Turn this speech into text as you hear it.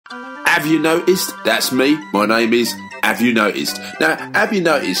Have you noticed? That's me. My name is Have You Noticed? Now, have you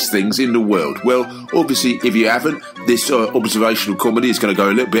noticed things in the world? Well, obviously, if you haven't, this observational comedy is going to go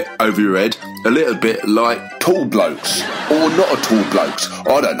a little bit over your head, a little bit like tall blokes, or not a tall blokes,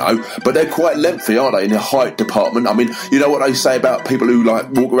 I don't know, but they're quite lengthy, aren't they, in the height department? I mean, you know what they say about people who,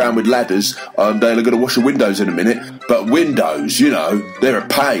 like, walk around with ladders, they're going to wash the windows in a minute, but windows, you know, they're a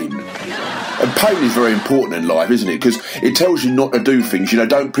pain. And pain is very important in life, isn't it? Because it tells you not to do things. You know,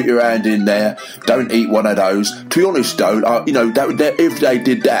 don't put your hand in there. Don't eat one of those. To be honest, though, you know, if they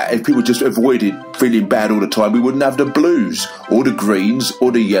did that, if people just avoided feeling bad all the time, we wouldn't have the blues or the greens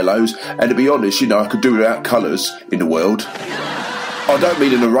or the yellows. And to be honest, you know, I could do without colours in the world. I don't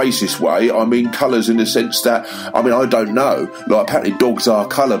mean in a racist way, I mean colours in the sense that, I mean, I don't know, like apparently dogs are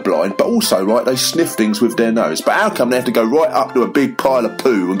colourblind, but also, right, they sniff things with their nose. But how come they have to go right up to a big pile of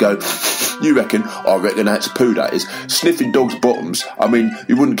poo and go, you reckon? I reckon that's poo, that is. Sniffing dogs' bottoms, I mean,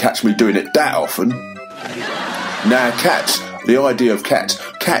 you wouldn't catch me doing it that often. Now, cats, the idea of cats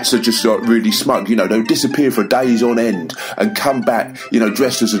are just like really smug, you know, they'll disappear for days on end and come back, you know,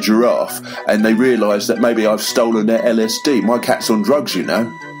 dressed as a giraffe, and they realise that maybe I've stolen their LSD. My cat's on drugs, you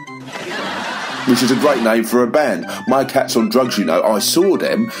know. Which is a great name for a band. My Cat's on Drugs, you know. I saw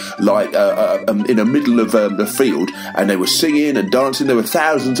them, like, in the middle of the field, and they were singing and dancing. There were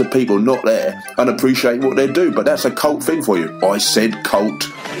thousands of people not there and appreciating what they do, but that's a cult thing for you. I said cult.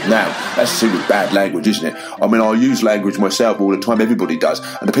 Now, that's the thing with bad language, isn't it? I mean, I use language myself all the time. Everybody does.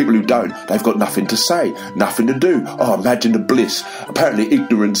 And the people who don't, they've got nothing to say, nothing to do. Oh, imagine the bliss. Apparently,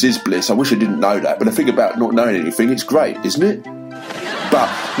 ignorance is bliss. I wish I didn't know that. But the thing about not knowing anything, it's great, isn't it? But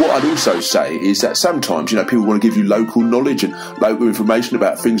what I'd also say is that sometimes, you know, people want to give you local knowledge and local information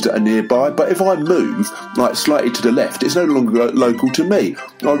about things that are nearby. But if I move, like, slightly to the left, it's no longer local to me.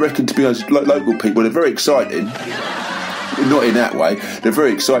 I reckon, to be honest, local people, they're very exciting. Not in that way. They're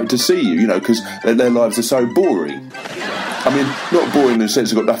very excited to see you, you know, because their lives are so boring. I mean, not boring in the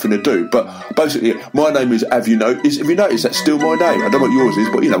sense they've got nothing to do, but basically, my name is Have You Noticed? If you notice, that's still my name. I don't know what yours is,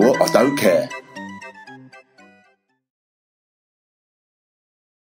 but you know what? I don't care.